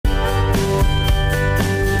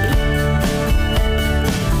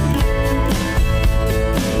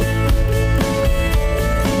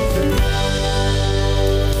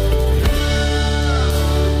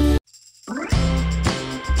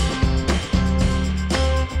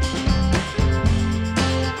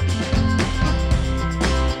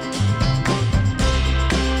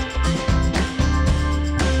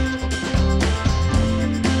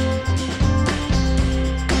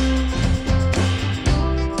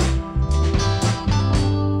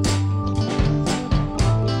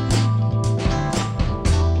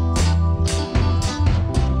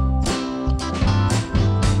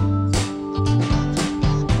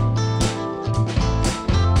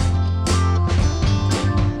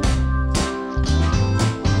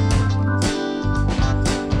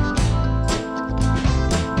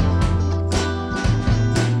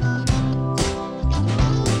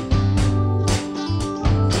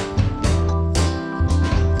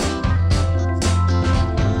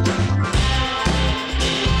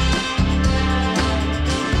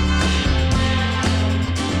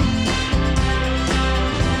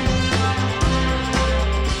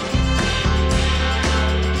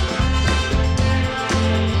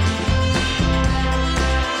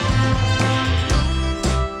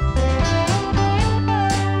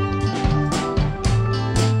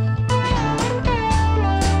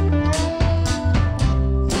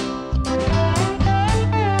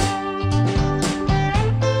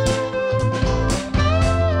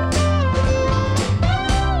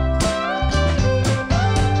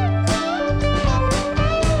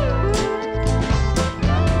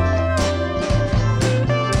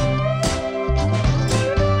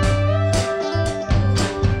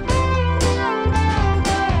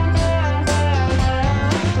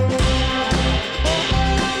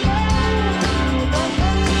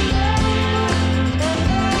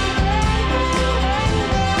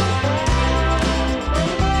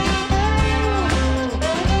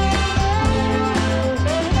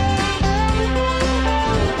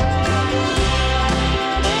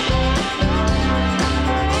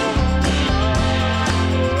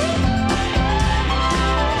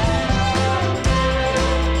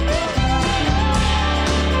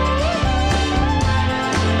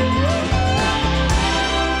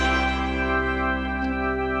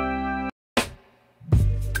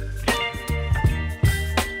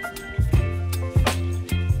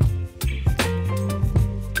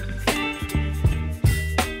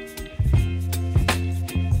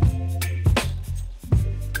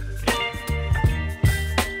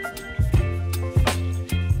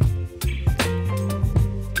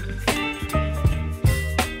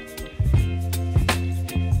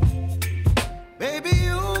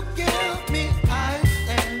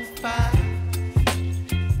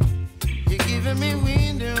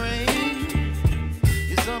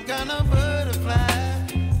some kind of butterfly.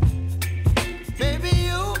 Baby,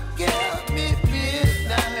 you give me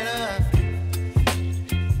midnight.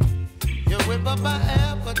 You whip up my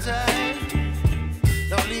appetite.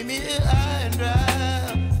 Don't leave me here high and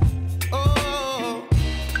dry. Oh,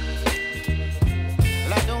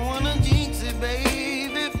 well, I don't wanna jinx it,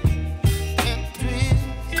 baby, and twist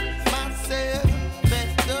myself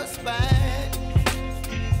at the spine.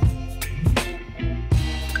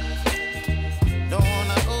 Don't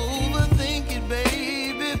wanna overthink it,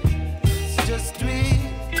 baby. It's just twist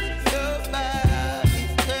your body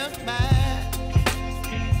and mine.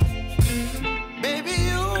 Baby,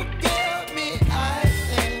 you give me ice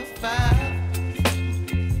and fire.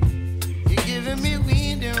 You're giving me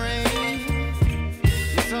wind and rain.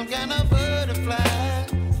 You're some kind of butterfly.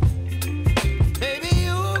 Baby,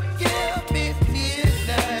 you give me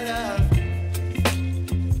midnight.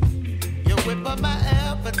 You whip up my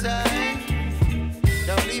appetite.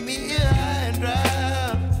 Don't leave me here high and dry.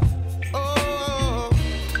 Oh,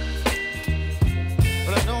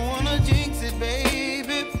 but I don't wanna jinx it,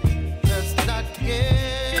 baby. Let's not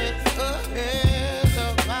get ahead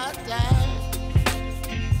of my time.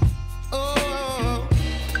 Oh,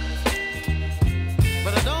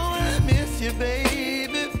 but I don't wanna miss you,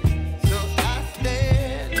 baby. So I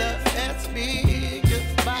stand up and speak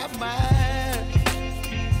my mind.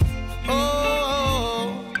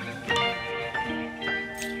 Oh.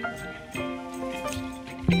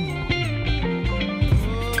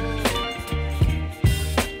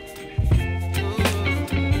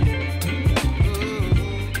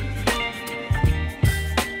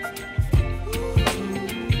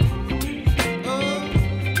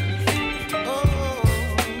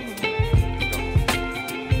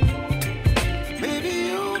 Baby,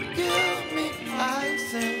 you give me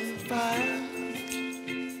ice and fire.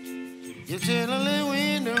 You're chilling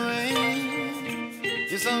wind and rain.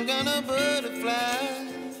 You're some kind of butterfly.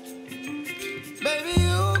 Baby,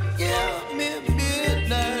 you give me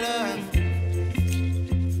midnight.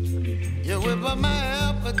 You whip up my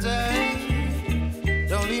appetite.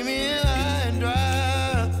 Don't leave me here